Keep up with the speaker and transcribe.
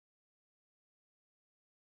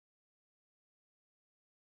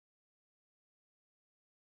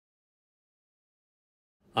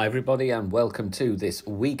Hi everybody and welcome to this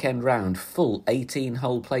weekend round full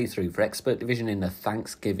 18-hole playthrough for Expert Division in the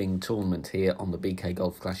Thanksgiving tournament here on the BK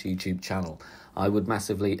Golf Clash YouTube channel. I would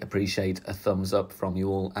massively appreciate a thumbs up from you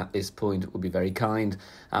all at this point. It would be very kind,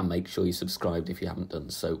 and make sure you subscribed if you haven't done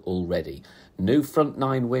so already. New front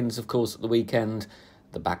nine wins of course at the weekend.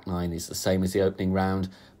 The back nine is the same as the opening round,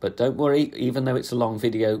 but don't worry, even though it's a long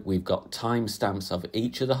video, we've got timestamps of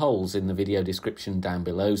each of the holes in the video description down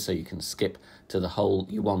below, so you can skip to the hole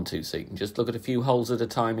you want to. So you can just look at a few holes at a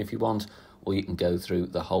time if you want, or you can go through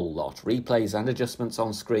the whole lot. Replays and adjustments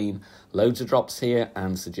on screen, loads of drops here,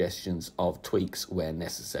 and suggestions of tweaks where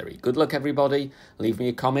necessary. Good luck everybody, leave me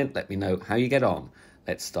a comment, let me know how you get on.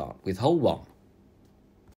 Let's start with hole one.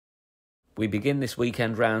 We begin this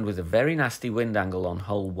weekend round with a very nasty wind angle on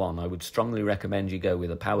hole one. I would strongly recommend you go with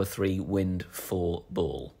a power 3 wind 4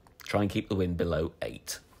 ball. Try and keep the wind below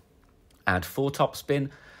 8. Add 4 top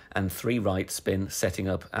spin and 3 right spin, setting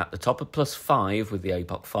up at the top of +5 with the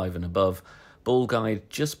APOC 5 and above. Ball guide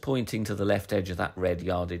just pointing to the left edge of that red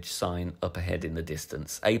yardage sign up ahead in the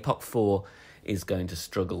distance. APOC 4 is going to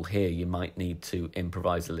struggle here. You might need to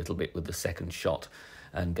improvise a little bit with the second shot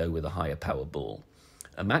and go with a higher power ball.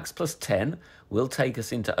 A max +10 will take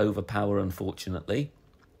us into overpower, unfortunately.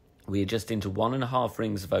 We are just into 1.5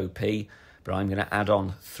 rings of OP, but I'm going to add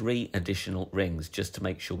on 3 additional rings just to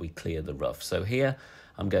make sure we clear the rough. So here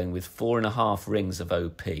I'm going with 4.5 rings of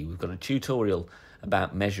OP. We've got a tutorial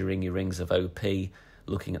about measuring your rings of OP,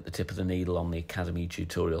 looking at the tip of the needle on the Academy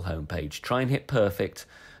tutorial homepage. Try and hit perfect,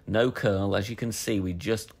 no curl. As you can see, we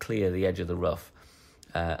just clear the edge of the rough.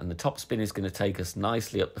 And the top spin is going to take us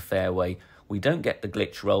nicely up the fairway. We don't get the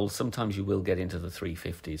glitch roll. Sometimes you will get into the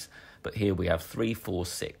 350s, but here we have 3, 4,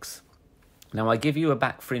 6. Now I give you a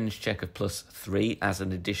back fringe check of +3 as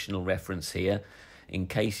an additional reference here, in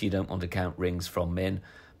case you don't want to count rings from min,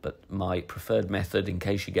 but my preferred method, in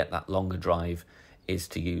case you get that longer drive, is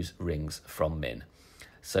to use rings from min.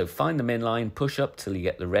 So find the min line, push up till you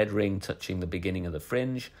get the red ring touching the beginning of the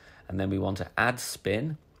fringe, and then we want to add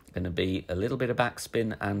spin. Going to be a little bit of back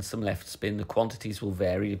spin and some left spin. The quantities will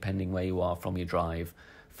vary depending where you are from your drive.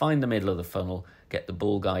 Find the middle of the funnel, get the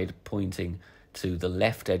ball guide pointing to the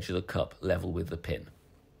left edge of the cup level with the pin.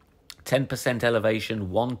 10% elevation,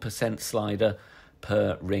 1% slider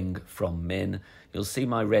per ring from min. You'll see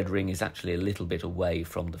my red ring is actually a little bit away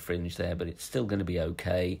from the fringe there, but it's still going to be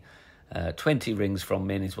okay. 20 rings from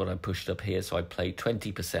min is what I pushed up here, so I played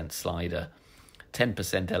 20% slider,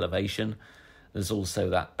 10% elevation. There's also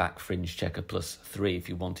that back fringe checker +3 if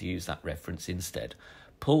you want to use that reference instead.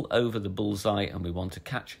 Pull over the bullseye and we want to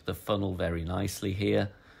catch the funnel very nicely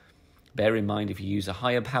here. Bear in mind if you use a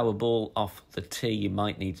higher power ball off the tee, you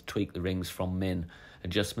might need to tweak the rings from min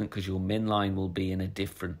adjustment because your min line will be in a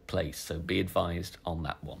different place, so be advised on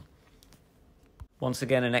that one. Once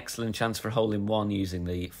again, an excellent chance for hole in one using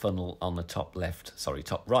the funnel on the top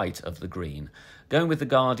right of the green. Going with the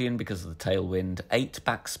Guardian because of the tailwind, 8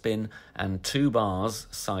 backspin and 2 bars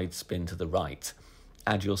side spin to the right.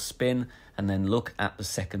 Add your spin and then look at the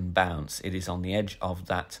second bounce. It is on the edge of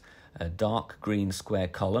that dark green square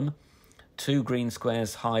column. 2 green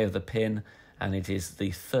squares high of the pin, and it is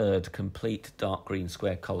the third complete dark green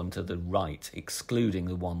square column to the right, excluding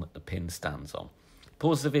the one that the pin stands on.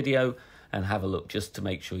 Pause the video and have a look just to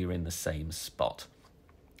make sure you're in the same spot.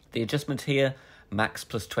 The adjustment here, max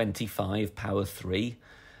 +25, power 3,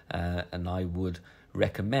 and I would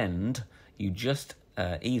recommend you just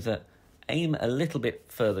either aim a little bit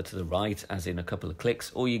further to the right, as in a couple of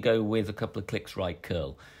clicks, or you go with a couple of clicks right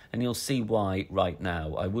curl, and you'll see why right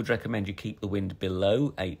now. I would recommend you keep the wind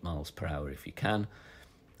below 8 miles per hour if you can.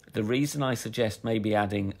 The reason I suggest maybe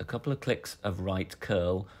adding a couple of clicks of right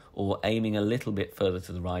curl or aiming a little bit further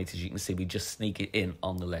to the right, as you can see, we just sneak it in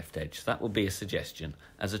on the left edge. So that would be a suggestion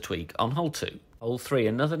as a tweak on hole 2. Hole 3,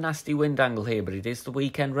 another nasty wind angle here, but it is the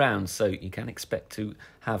weekend round, so you can expect to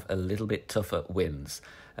have a little bit tougher winds.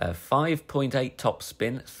 5.8 top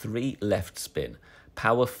spin, 3 left spin.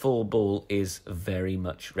 Power 4 ball is very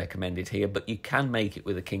much recommended here, but you can make it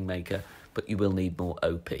with a Kingmaker, but you will need more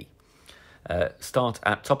OP. Start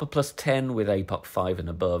at top of +10 with APOC 5 and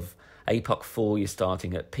above. APOC 4, you're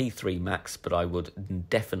starting at P3 max, but I would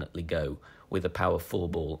definitely go with a power 4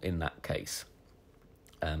 ball in that case.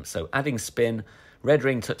 So adding spin, red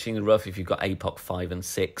ring touching the rough if you've got APOC 5 and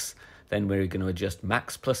 6, then we're going to adjust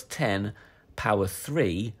max +10, power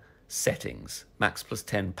 3 settings. Max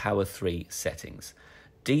 +10, power 3 settings.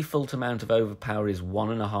 Default amount of overpower is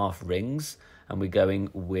 1.5 rings, and we're going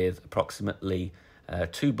with approximately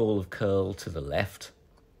 2 ball of curl to the left.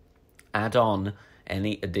 Add on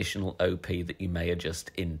any additional OP that you may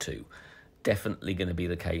adjust into. definitely going to be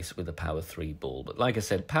the case with a power 3 ball. But like I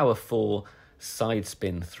said, power 4, side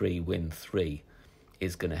spin 3, wind 3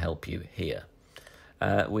 is going to help you here.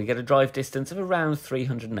 We get a drive distance of around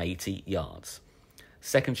 380 yards.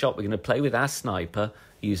 Second shot, we're going to play with our sniper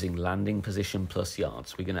using landing position plus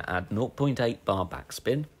yards. We're going to add 0.8 bar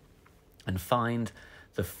backspin and find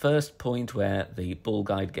the first point where the ball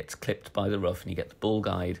guide gets clipped by the rough, and you get the ball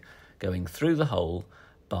guide going through the hole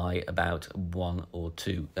by about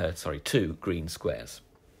two green squares.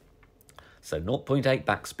 So 0.8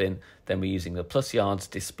 backspin, then we're using the plus yards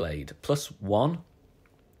displayed. +1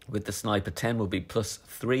 with the sniper 10 will be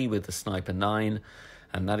 +3 with the sniper 9,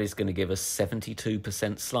 and that is going to give us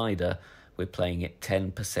 72% slider. We're playing it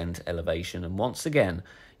 10% elevation, and once again,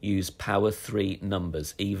 use power 3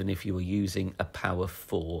 numbers, even if you were using a power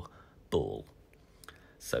 4 ball.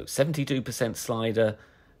 So 72% slider,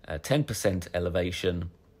 10% elevation,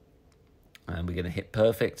 and we're going to hit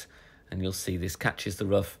perfect, and you'll see this catches the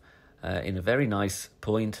rough in a very nice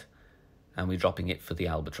point, and we're dropping it for the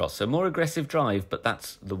albatross. So more aggressive drive, but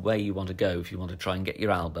that's the way you want to go if you want to try and get your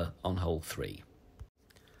alba on hole 3.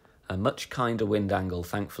 A much kinder wind angle,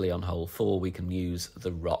 thankfully, on hole 4, we can use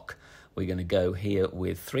the rock. We're going to go here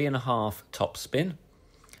with 3.5 top spin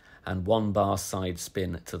and 1 bar side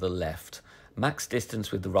spin to the left. Max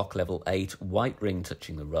distance with the rock level 8, white ring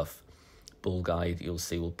touching the rough. Ball guide, you'll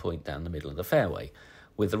see, will point down the middle of the fairway.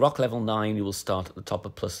 With the rock level 9, you will start at the top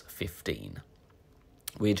of +15.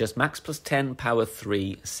 We adjust max +10 power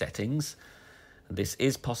 3 settings. This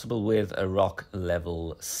is possible with a rock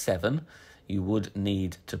level 7. You would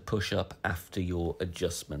need to push up after your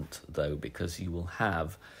adjustment, though, because you will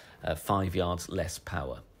have 5 yards less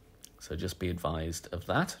power. So just be advised of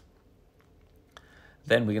that.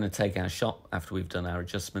 Then we're going to take our shot after we've done our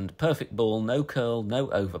adjustment. Perfect ball, no curl,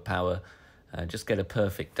 no overpower. Just get a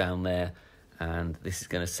perfect down there. And this is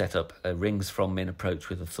going to set up a rings from min approach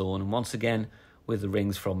with a thorn. And once again, with the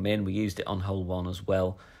rings from min, we used it on hole 1 as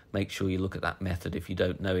well. Make sure you look at that method if you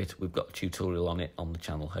don't know it. We've got a tutorial on it on the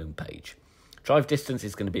channel homepage. Drive distance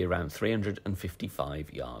is going to be around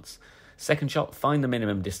 355 yards. Second shot, find the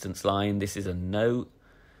minimum distance line. This is a no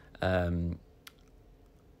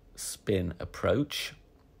spin approach.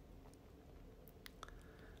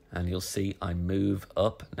 And you'll see I move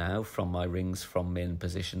up now from my rings from min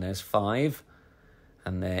position. There's 5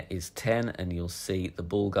 and there is 10, and you'll see the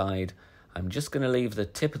ball guide. I'm just going to leave the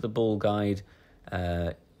tip of the ball guide.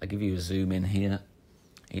 I'll give you a zoom in here.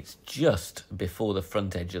 It's just before the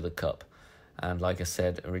front edge of the cup. And like I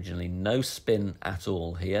said originally, no spin at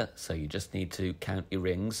all here, so you just need to count your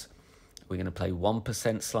rings. We're going to play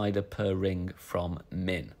 1% slider per ring from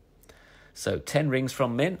min. So 10 rings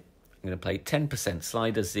from min. I'm going to play 10%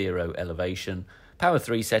 slider, 0 elevation, power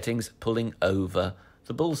 3 settings, pulling over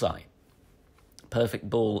the bullseye. Perfect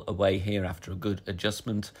ball away here after a good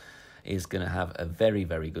adjustment is going to have a very,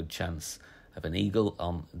 very good chance of an eagle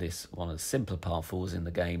on this one of the simpler par 4s in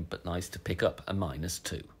the game, but nice to pick up a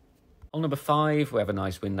 -2. On number 5, we have a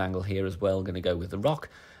nice wind angle here as well. Going to go with the rock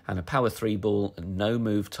and a power 3 ball, no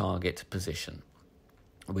move target position.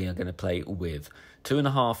 We are going to play with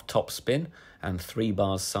 2.5 top spin and 3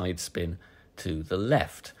 bars side spin to the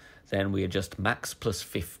left. Then we adjust max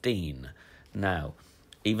 +15. Now,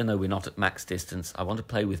 even though we're not at max distance, I want to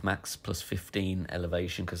play with max +15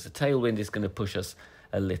 elevation because the tailwind is going to push us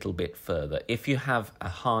a little bit further. If you have a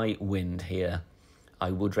high wind here,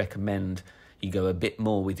 I would recommend you go a bit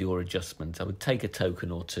more with your adjustment. I would take a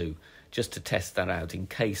token or two just to test that out in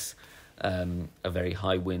case a very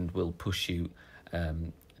high wind will push you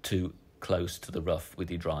too close to the rough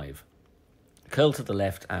with your drive. Curl to the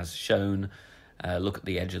left as shown. Look at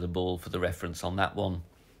the edge of the ball for the reference on that one.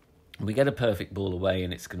 We get a perfect ball away,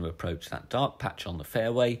 and it's going to approach that dark patch on the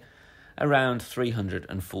fairway around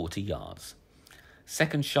 340 yards.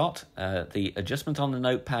 Second shot, the adjustment on the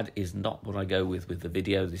notepad is not what I go with the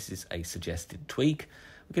video. This is a suggested tweak.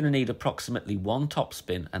 We're going to need approximately 1 top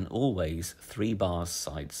spin and always 3 bars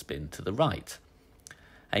side spin to the right.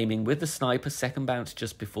 Aiming with the sniper, second bounce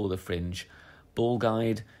just before the fringe. Ball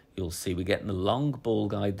guide, you'll see we're getting the long ball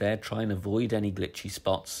guide there. Try and avoid any glitchy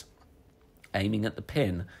spots. Aiming at the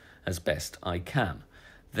pin as best I can.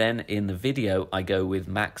 Then in the video, I go with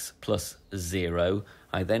max +0.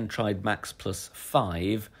 I then tried max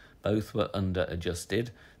 +5. Both were under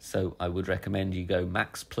adjusted. So I would recommend you go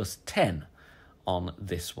max +10 on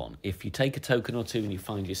this one. If you take a token or two and you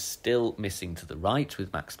find you're still missing to the right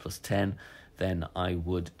with max +10, then I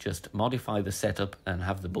would just modify the setup and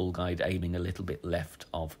have the ball guide aiming a little bit left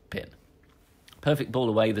of pin. Perfect ball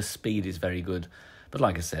away, the speed is very good, but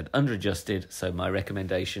like I said, under adjusted, so my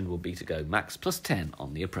recommendation will be to go max +10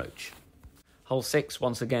 on the approach. Hole 6,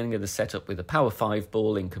 once again, going to set up with a power 5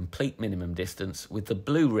 ball in complete minimum distance with the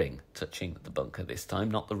blue ring touching the bunker this time,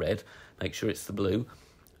 not the red. Make sure it's the blue.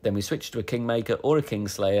 Then we switch to a Kingmaker or a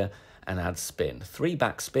Kingslayer and add spin. 3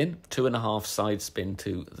 back spin, 2.5 side spin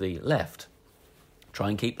to the left.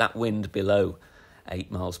 Try and keep that wind below 8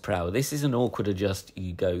 miles per hour. This is an awkward adjust.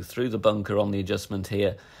 You go through the bunker on the adjustment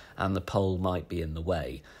here and the pole might be in the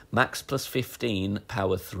way. Max plus 15,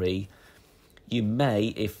 power 3. You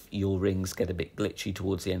may, if your rings get a bit glitchy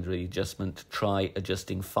towards the end of the adjustment, try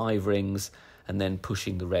adjusting 5 rings and then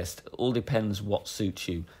pushing the rest. It all depends what suits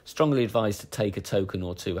you. Strongly advised to take a token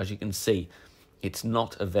or 2. As you can see, it's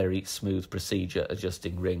not a very smooth procedure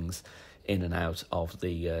adjusting rings in and out of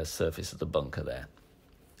the surface of the bunker there.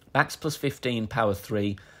 Max plus 15, power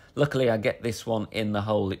 3. Luckily, I get this one in the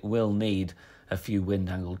hole. It will need a few wind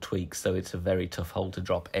angle tweaks, so it's a very tough hole to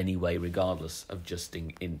drop anyway, regardless of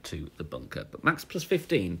adjusting into the bunker. But max plus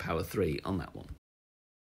 15, power 3 on that one.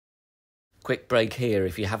 Quick break here.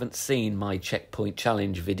 If you haven't seen my Checkpoint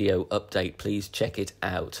Challenge video update, please check it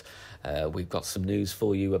out. We've got some news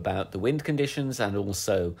for you about the wind conditions and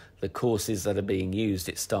also the courses that are being used.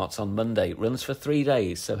 It starts on Monday. It runs for 3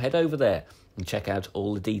 days, so head over there and check out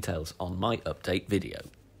all the details on my update video.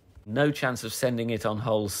 No chance of sending it on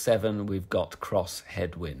hole 7. We've got cross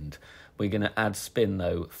headwind. We're going to add spin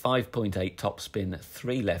though. 5.8 top spin,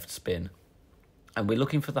 3 left spin. And we're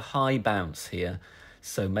looking for the high bounce here.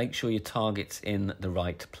 So make sure your target's in the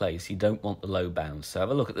right place. You don't want the low bounce. So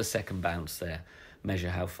have a look at the second bounce there.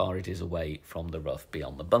 Measure how far it is away from the rough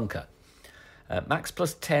beyond the bunker. Max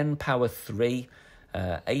plus 10, power 3.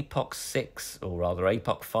 APOC 6, or rather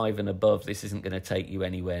APOC 5 and above. This isn't going to take you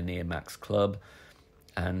anywhere near max club.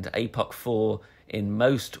 And APOC 4, in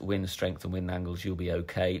most wind strength and wind angles, you'll be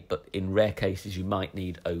okay, but in rare cases, you might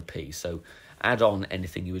need OP. So add on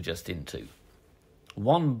anything you adjust into.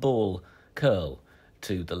 1 ball curl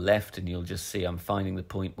to the left, and you'll just see I'm finding the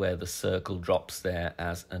point where the circle drops there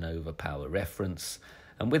as an overpower reference.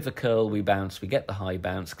 And with the curl, we bounce, we get the high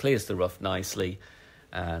bounce, clears the rough nicely,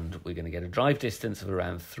 and we're going to get a drive distance of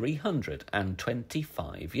around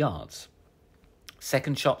 325 yards.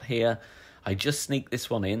 Second shot here. I just sneaked this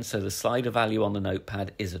one in, so the slider value on the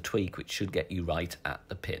notepad is a tweak, which should get you right at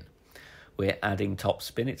the pin. We're adding top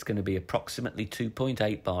spin. It's going to be approximately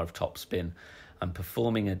 2.8 bar of top spin. I'm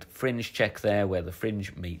performing a fringe check there where the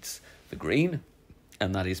fringe meets the green,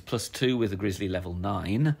 and that is +2 with the Grizzly level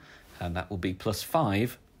 9, and that will be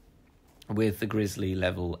 +5 with the Grizzly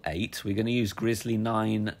level 8. We're going to use Grizzly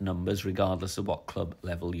 9 numbers regardless of what club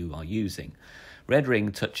level you are using. Red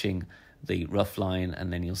ring touching the rough line,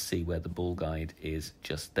 and then you'll see where the ball guide is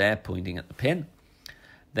just there, pointing at the pin.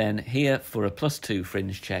 Then here for a +2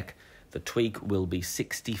 fringe check, the tweak will be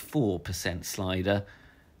 64% slider,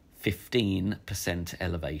 15%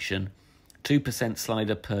 elevation, 2%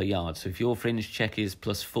 slider per yard. So if your fringe check is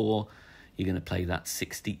 +4, you're going to play that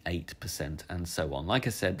 68% and so on. Like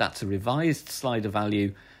I said, that's a revised slider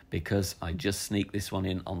value because I just sneaked this one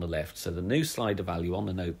in on the left. So the new slider value on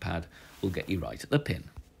the notepad will get you right at the pin.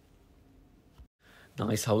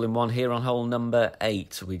 Nice hole-in-one here on hole number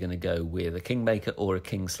 8. We're going to go with a Kingmaker or a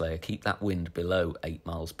Kingslayer. Keep that wind below 8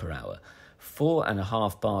 miles per hour.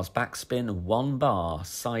 4.5 bars backspin, 1 bar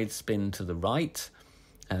side spin to the right.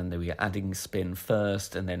 And then we are adding spin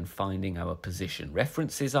first and then finding our position.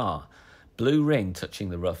 References are blue ring touching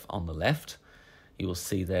the rough on the left. You will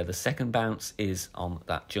see there the second bounce is on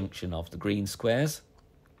that junction of the green squares.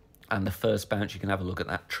 And the first bounce, you can have a look at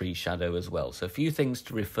that tree shadow as well. So a few things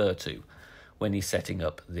to refer to when you're setting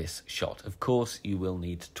up this shot. Of course, you will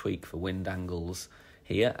need to tweak for wind angles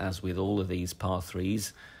here, as with all of these par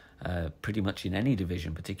 3s, pretty much in any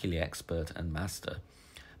division, particularly expert and master.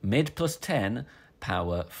 Mid +10,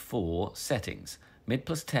 power 4 settings. Mid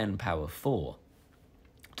 +10, power 4.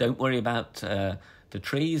 Don't worry about the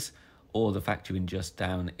trees or the fact you adjust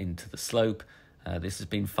down into the slope. This has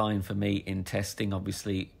been fine for me in testing.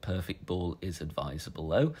 Obviously, perfect ball is advisable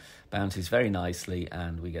though. Bounces very nicely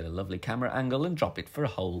and we get a lovely camera angle and drop it for a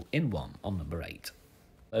hole-in-one on number 8.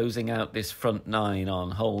 Closing out this front 9 on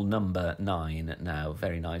hole number 9 now.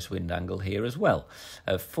 Very nice wind angle here as well.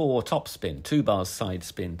 4 top spin, 2 bars side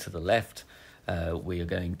spin to the left. We are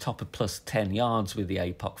going top of +10 yards with the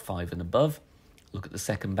APOC 5 and above. Look at the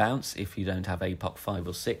second bounce if you don't have APOC 5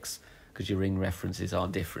 or 6. Because your ring references are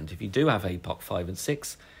different. If you do have APOC 5 and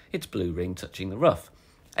 6, it's blue ring touching the rough.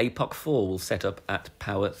 APOC 4 will set up at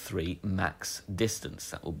power 3 max distance.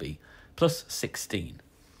 That will be +16.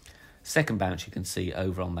 Second bounce you can see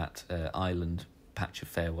over on that island patch of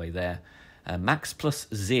fairway there. Max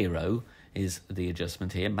 +0 is the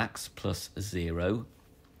adjustment here. Max +0.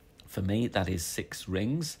 For me, that is 6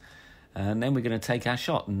 rings. And then we're going to take our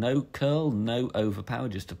shot. No curl, no overpower,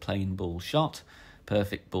 just a plain ball shot.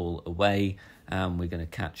 Perfect ball away. And we're going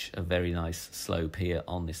to catch a very nice slope here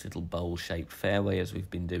on this little bowl-shaped fairway, as we've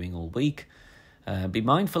been doing all week. Be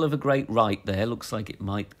mindful of a great right there. Looks like it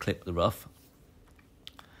might clip the rough.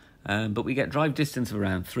 But we get drive distance of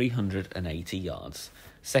around 380 yards.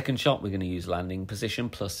 Second shot, we're going to use landing position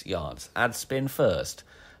plus yards. Add spin first.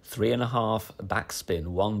 3.5 back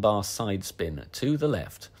spin, 1 bar side spin to the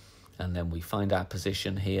left. And then we find our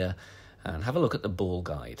position here and have a look at the ball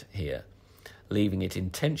guide here. Leaving it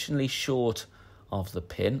intentionally short of the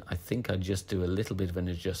pin. I think I'd just do a little bit of an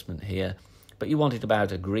adjustment here. But you want it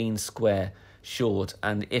about a green square short.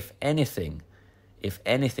 And if anything,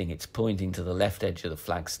 it's pointing to the left edge of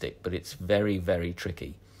the flagstick. But it's very, very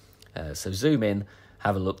tricky. So zoom in,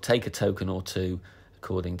 have a look, take a token or two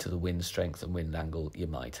according to the wind strength and wind angle you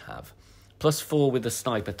might have. +4 with the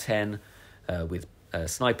Sniper 10, with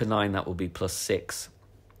Sniper 9 that will be +6.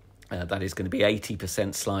 That is going to be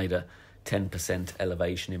 80% slider, 10%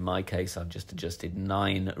 elevation. In my case, I've just adjusted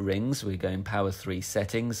 9 rings. We're going power 3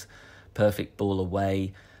 settings, perfect ball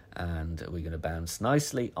away, and we're going to bounce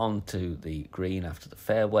nicely onto the green after the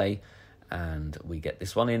fairway, and we get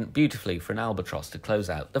this one in beautifully for an albatross to close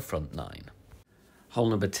out the front 9. Hole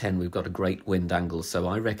number 10, we've got a great wind angle, so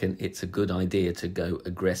I reckon it's a good idea to go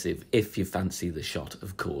aggressive if you fancy the shot,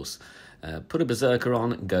 of course. Put a berserker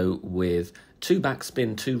on, go with 2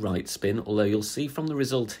 backspin, 2 right spin, although you'll see from the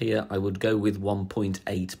result here I would go with 1.8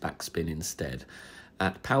 backspin instead.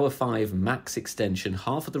 At power 5, max extension,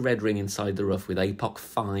 half of the red ring inside the rough with APOC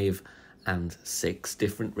 5 and 6,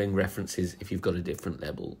 different ring references if you've got a different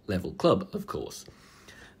level club, of course.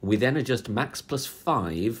 We then adjust max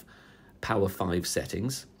 +5, power 5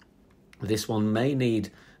 settings. This one may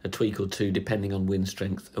need a tweak or two depending on wind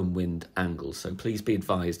strength and wind angle, so please be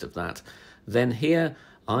advised of that. Then here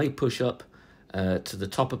I push up to the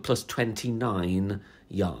top of +29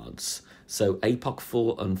 yards. So APOC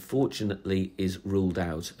 4 unfortunately is ruled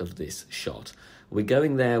out of this shot. We're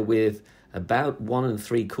going there with about 1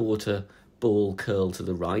 3/4 ball curl to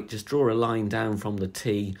the right. Just draw a line down from the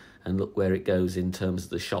tee and look where it goes in terms of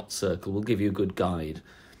the shot circle. We'll give you a good guide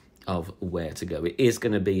of where to go. It is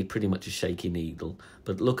going to be pretty much a shaky needle,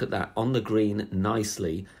 but look at that on the green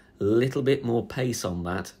nicely, a little bit more pace on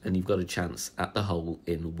that, and you've got a chance at the hole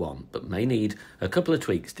in 1, but may need a couple of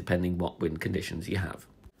tweaks depending what wind conditions you have.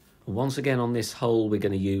 Once again on this hole, we're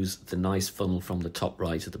going to use the nice funnel from the top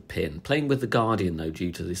right of the pin, playing with the Guardian though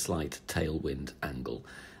due to the slight tailwind angle.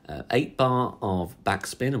 8 bar of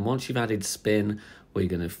backspin, and once you've added spin, we're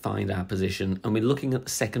going to find our position, and we're looking at the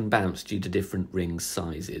second bounce due to different ring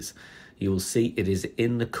sizes. You will see it is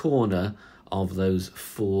in the corner of those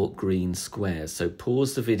 4 green squares. So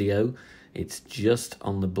pause the video. It's just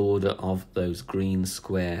on the border of those green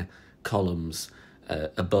square columns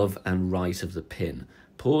above and right of the pin.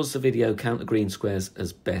 Pause the video, count the green squares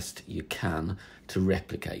as best you can to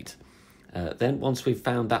replicate. Then once we've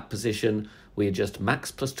found that position, we adjust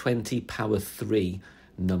max +20, power 3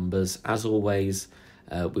 numbers. As always,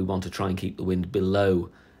 we want to try and keep the wind below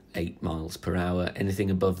 8 miles per hour.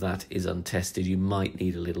 Anything above that is untested. You might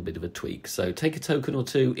need a little bit of a tweak. So take a token or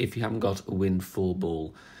two if you haven't got a wind 4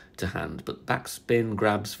 ball to hand. But backspin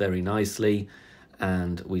grabs very nicely,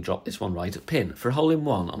 and we drop this one right at pin for a hole in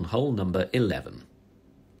 1 on hole number 11.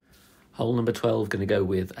 Hole number 12, going to go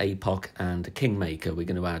with APOC and Kingmaker. We're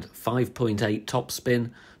going to add 5.8 top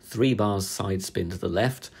spin, 3 bars side spin to the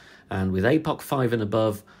left, and with APOC 5 and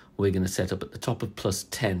above, we're going to set up at the top of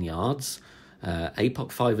 +10 yards.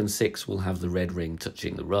 APOC 5 and 6 will have the red ring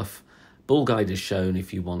touching the rough. Ball guide is shown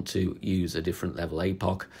if you want to use a different level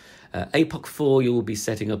APOC. APOC 4 you will be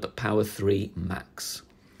setting up at power 3 max.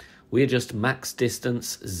 We adjust max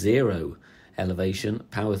distance 0 elevation,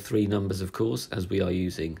 power 3 numbers of course, as we are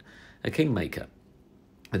using a Kingmaker.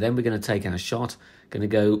 And then we're going to take our shot, going to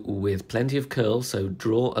go with plenty of curl, so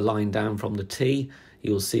draw a line down from the tee.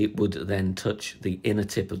 You'll see it would then touch the inner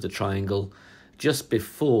tip of the triangle just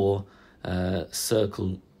before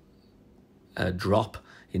circle drop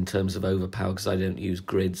in terms of overpower, because I don't use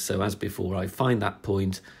grids. So as before, I find that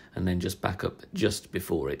point and then just back up just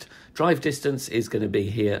before it. Drive distance is going to be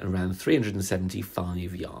here around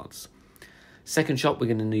 375 yards. Second shot,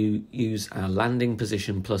 we're going to use our landing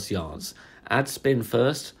position plus yards. Add spin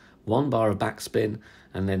first, 1 bar of backspin,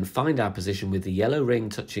 and then find our position with the yellow ring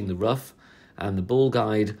touching the rough, and the ball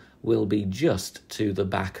guide will be just to the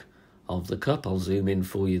back of the cup. I'll zoom in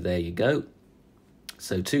for you. There you go.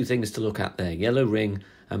 So 2 things to look at there, yellow ring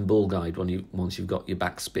and ball guide once you've got your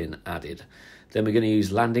backspin added. Then we're going to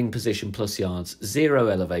use landing position plus yards, 0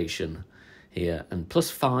 elevation, here, and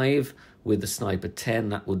 +5 with the sniper 10,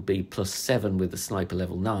 that would be +7 with the sniper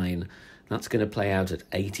level 9. That's going to play out at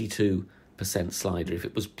 82% slider. If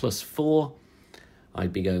it was +4,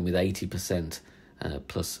 I'd be going with 80%,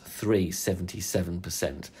 +3,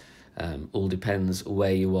 77%. All depends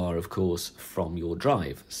where you are, of course, from your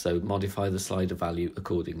drive. So modify the slider value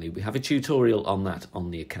accordingly. We have a tutorial on that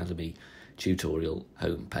on the Academy tutorial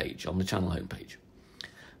homepage, on the channel homepage.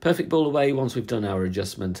 Perfect ball away once we've done our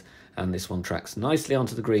adjustment, and this one tracks nicely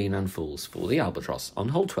onto the green and falls for the Albatross on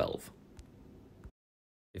hole 12.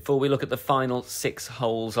 Before we look at the final 6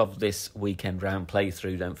 holes of this weekend round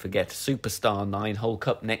playthrough, don't forget Superstar 9-hole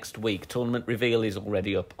cup next week. Tournament reveal is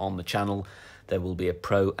already up on the channel. There will be a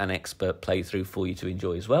pro and expert playthrough for you to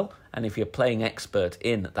enjoy as well. And if you're playing expert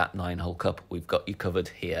in that 9-hole cup, we've got you covered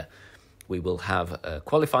here. We will have a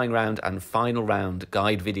qualifying round and final round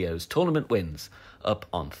guide videos, tournament wins, up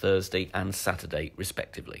on Thursday and Saturday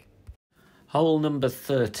respectively. Hole number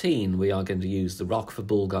 13, we are going to use the rock for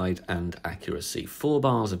ball guide and accuracy. 4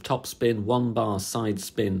 bars of top spin, 1 bar side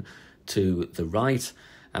spin to the right,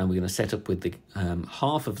 and we're going to set up with the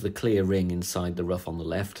half of the clear ring inside the rough on the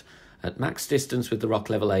left, at max distance with the rock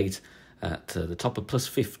level 8, at the top of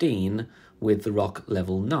 +15 with the rock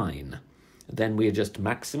level 9. Then we adjust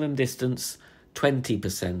maximum distance,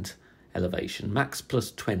 20% elevation, max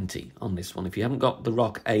 +20 on this one. If you haven't got the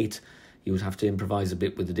rock 8, you would have to improvise a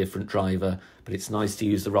bit with a different driver, but it's nice to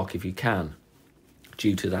use the rock if you can,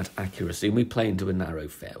 due to that accuracy. And we play into a narrow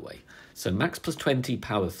fairway. So max +20,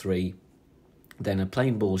 power 3, then a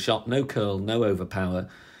plain ball shot, no curl, no overpower,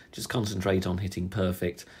 just concentrate on hitting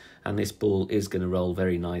perfect, and this ball is going to roll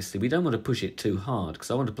very nicely. We don't want to push it too hard,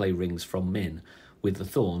 because I want to play rings from min with the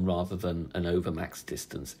thorn rather than an over max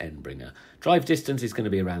distance end bringer. Drive distance is going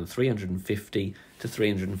to be around 350 to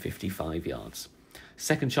 355 yards.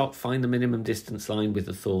 Second shot, find the minimum distance line with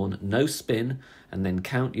the thorn, no spin, and then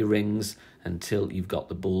count your rings until you've got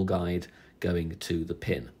the ball guide going to the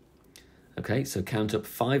pin. Okay, so count up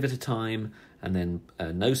 5 at a time, and then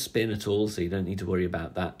no spin at all, so you don't need to worry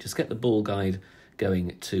about that. Just get the ball guide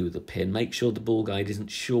going to the pin. Make sure the ball guide isn't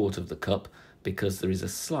short of the cup, because there is a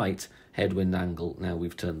slight headwind angle now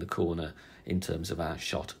we've turned the corner in terms of our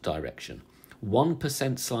shot direction.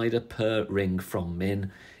 1% slider per ring from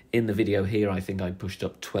min. In the video here, I think I pushed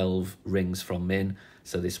up 12 rings from min,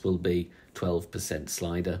 so this will be 12%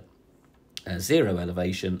 slider. 0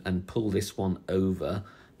 elevation, and pull this one over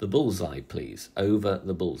the bullseye, please. Over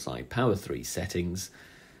the bullseye. Power 3 settings.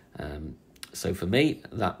 So for me,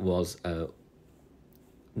 that was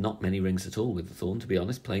not many rings at all with the thorn, to be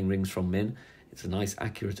honest. Playing rings from min. It's a nice,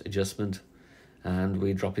 accurate adjustment. And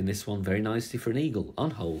we're dropping this one very nicely for an eagle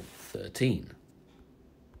on hole 13.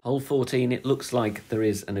 Hole 14, it looks like there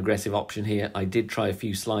is an aggressive option here. I did try a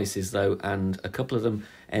few slices though, and a couple of them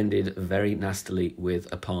ended very nastily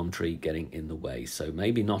with a palm tree getting in the way, so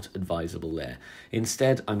maybe not advisable there.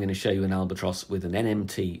 Instead, I'm going to show you an Albatross with an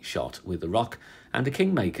NMT shot with a rock and a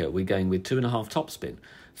Kingmaker. We're going with 2.5 topspin,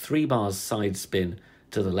 3 bars side spin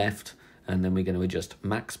to the left, and then we're going to adjust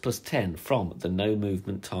max +10 from the no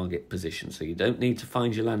movement target position. So you don't need to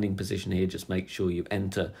find your landing position here, just make sure you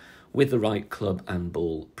enter with the right club and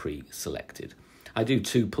ball pre-selected. I do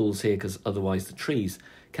 2 pulls here because otherwise the trees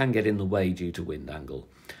can get in the way due to wind angle.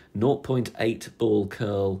 0.8 ball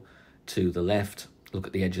curl to the left. Look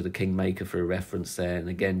at the edge of the Kingmaker for a reference there, and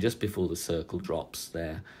again just before the circle drops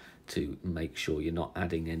there to make sure you're not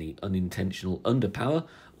adding any unintentional underpower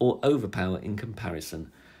or overpower in comparison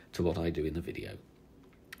to what I do in the video.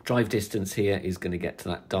 Drive distance here is going to get to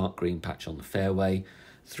that dark green patch on the fairway,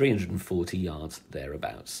 340 yards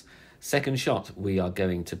thereabouts. Second shot, we are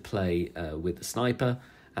going to play with the sniper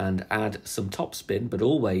and add some top spin, but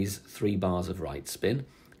always 3 bars of right spin.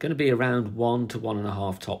 Going to be around 1 to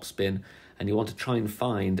 1.5 top spin, and you want to try and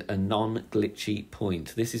find a non-glitchy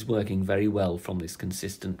point. This is working very well from this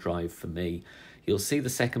consistent drive for me. You'll see the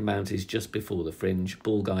second mount is just before the fringe,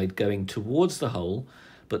 ball guide going towards the hole,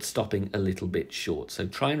 but stopping a little bit short. So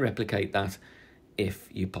try and replicate that if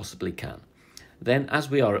you possibly can. Then, as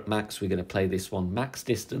we are at max, we're going to play this one max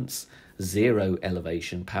distance, 0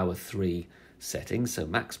 elevation, power 3 settings. So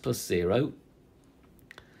max +0.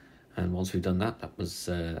 And once we've done that, that was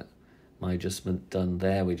my adjustment done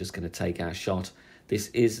there. We're just going to take our shot. This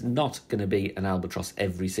is not going to be an Albatross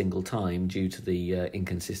every single time due to the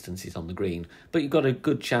inconsistencies on the green. But you've got a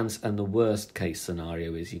good chance, and the worst case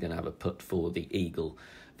scenario is you're going to have a putt for the eagle.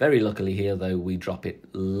 Very luckily here, though, we drop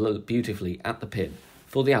it beautifully at the pin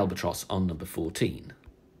for the Albatross on number 14.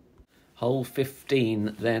 Hole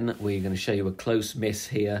 15, then we're going to show you a close miss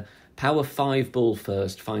here. Power 5 ball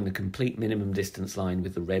first, find the complete minimum distance line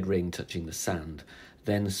with the red ring touching the sand.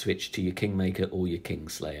 then switch to your Kingmaker or your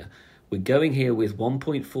Kingslayer. We're going here with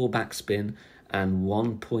 1.4 backspin and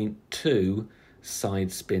 1.2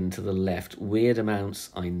 side spin to the left. Weird amounts,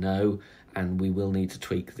 I know, and we will need to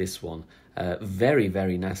tweak this one. Very,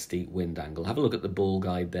 very nasty wind angle. Have a look at the ball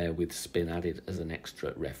guide there with spin added as an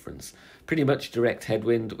extra reference. Pretty much direct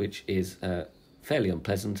headwind, which is fairly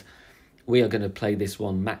unpleasant. We are going to play this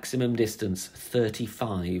one maximum distance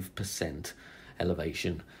 35%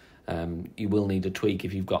 elevation. You will need a tweak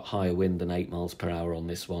if you've got higher wind than 8 miles per hour on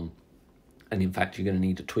this one. And in fact, you're going to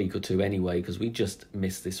need a tweak or two anyway, because we just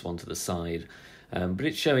missed this one to the side. But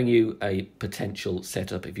it's showing you a potential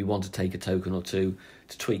setup. If you want to take a token or two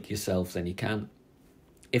to tweak yourself, then you can.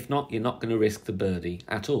 If not, you're not going to risk the birdie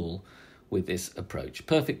at all with this approach.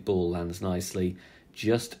 Perfect ball lands nicely.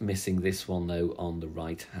 Just missing this one, though, on the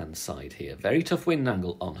right-hand side here. Very tough wind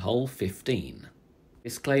angle on hole 15.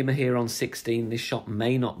 Disclaimer here on 16, this shot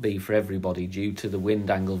may not be for everybody due to the wind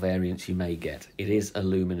angle variance you may get. It is a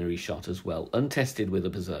luminary shot as well, untested with a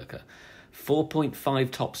Berserker. 4.5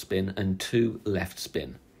 topspin and 2 left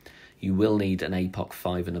spin. You will need an APOC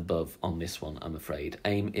 5 and above on this one, I'm afraid.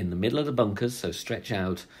 Aim in the middle of the bunkers, so stretch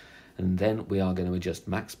out, and then we are going to adjust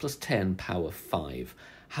max plus 10, power 5.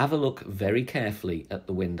 Have a look very carefully at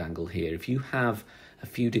the wind angle here. If you have a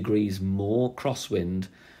few degrees more crosswind,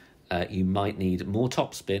 you might need more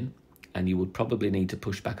topspin, and you would probably need to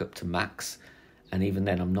push back up to max. And even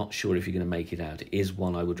then, I'm not sure if you're going to make it out. It is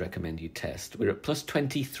one I would recommend you test. We're at plus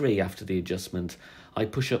 23 after the adjustment. I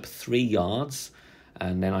push up 3 yards,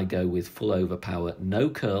 and then I go with full overpower, no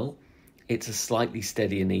curl. It's a slightly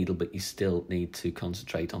steadier needle, but you still need to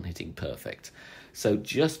concentrate on hitting perfect. So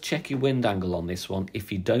just check your wind angle on this one.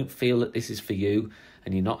 If you don't feel that this is for you,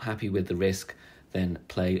 and you're not happy with the risk, then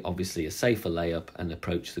play obviously a safer layup and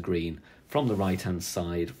approach the green from the right-hand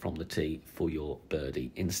side from the tee for your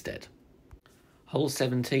birdie instead. Hole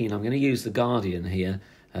 17, I'm going to use the Guardian here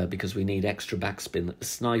because we need extra backspin that the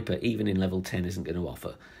Sniper, even in level 10, isn't going to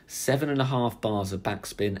offer. 7.5 bars of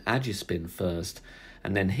backspin, add your spin first,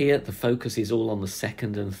 and then here the focus is all on the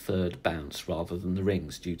second and third bounce rather than the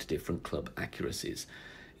rings due to different club accuracies.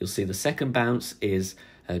 You'll see the second bounce is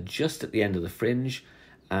just at the end of the fringe,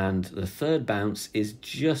 and the third bounce is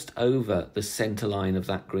just over the centre line of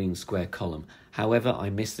that green square column. However, I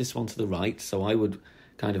missed this one to the right, so I would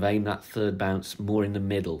kind of aim that third bounce more in the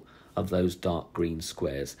middle of those dark green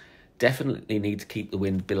squares. Definitely need to keep the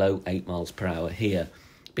wind below 8 miles per hour here,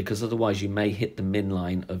 because otherwise you may hit the min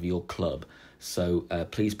line of your club. So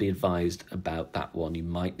please be advised about that one. You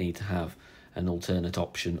might need to have an alternate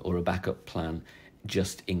option or a backup plan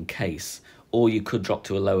just in case. Or you could drop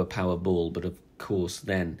to a lower power ball, but of course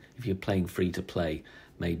then if you're playing free to play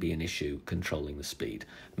may be an issue controlling the speed.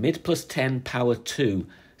 Mid plus 10, power 2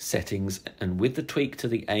 settings, and with the tweak to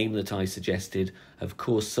the aim that I suggested, of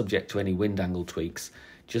course subject to any wind angle tweaks,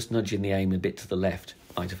 just nudging the aim a bit to the left,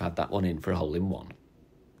 might have had that one in for a hole in one.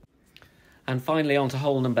 And finally on to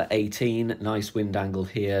hole number 18, nice wind angle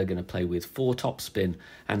here, going to play with 4 top spin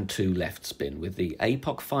and 2 left spin. With the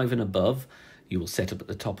APOC 5 and above, you will set up at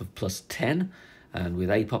the top of plus 10, and with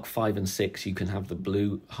APOC 5 and 6 you can have the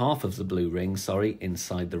blue, half of the blue ring,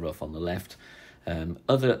 inside the rough on the left.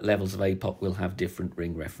 Other levels of APOC will have different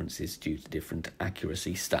ring references due to different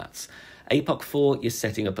accuracy stats. APOC 4 you're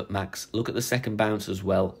setting up at max. Look at the second bounce as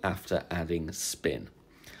well after adding spin.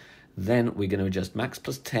 Then we're going to adjust max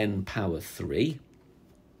plus 10, power 3.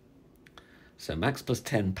 So max plus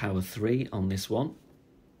 10, power 3 on this one.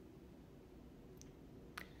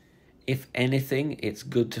 If anything, it's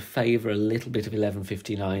good to favour a little bit of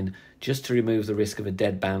 11.59 just to remove the risk of a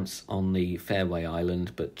dead bounce on the fairway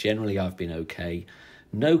island, but generally I've been okay.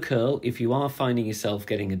 No curl. If you are finding yourself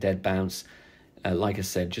getting a dead bounce, like I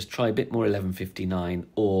said, just try a bit more 11.59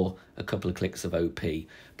 or a couple of clicks of OP.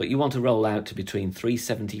 But you want to roll out to between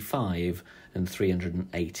 375 and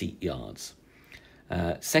 380 yards.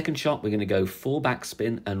 Second shot, we're going to go 4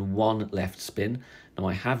 backspin and 1 left spin. Now,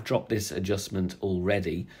 I have dropped this adjustment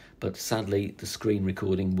already, but sadly the screen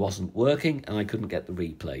recording wasn't working and I couldn't get the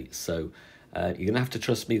replay. So you're going to have to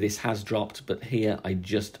trust me, this has dropped, but here I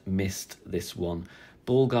just missed this one.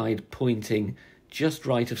 Ball guide pointing just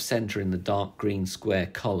right of centre in the dark green square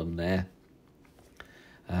column there.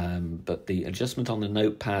 But the adjustment on the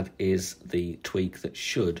notepad is the tweak that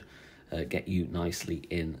should get you nicely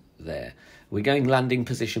in there. We're going landing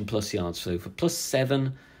position plus yards. So for plus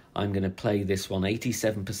 7, I'm going to play this one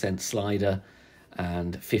 87% slider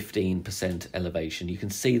and 15% elevation. You can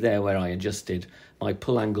see there where I adjusted. My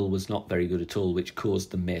pull angle was not very good at all, which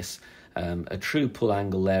caused the miss. A true pull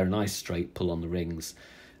angle there, a nice straight pull on the rings.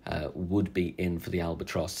 would be in for the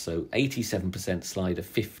Albatross. So 87% slider,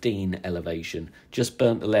 15 elevation. Just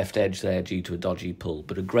burnt the left edge there due to a dodgy pull,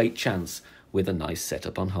 but a great chance with a nice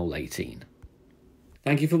setup on hole 18.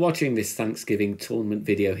 Thank you for watching this Thanksgiving tournament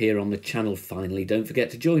video here on the channel. Finally, don't forget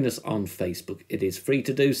to join us on Facebook. It is free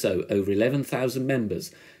to do so. Over 11,000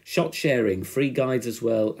 members. Shot sharing, free guides as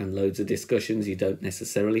well, and loads of discussions. You don't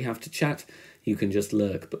necessarily have to chat. You can just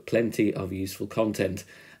lurk, but plenty of useful content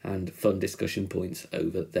and fun discussion points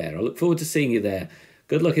over there. I look forward to seeing you there.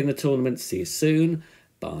 Good luck in the tournament. See you soon.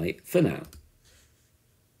 Bye for now.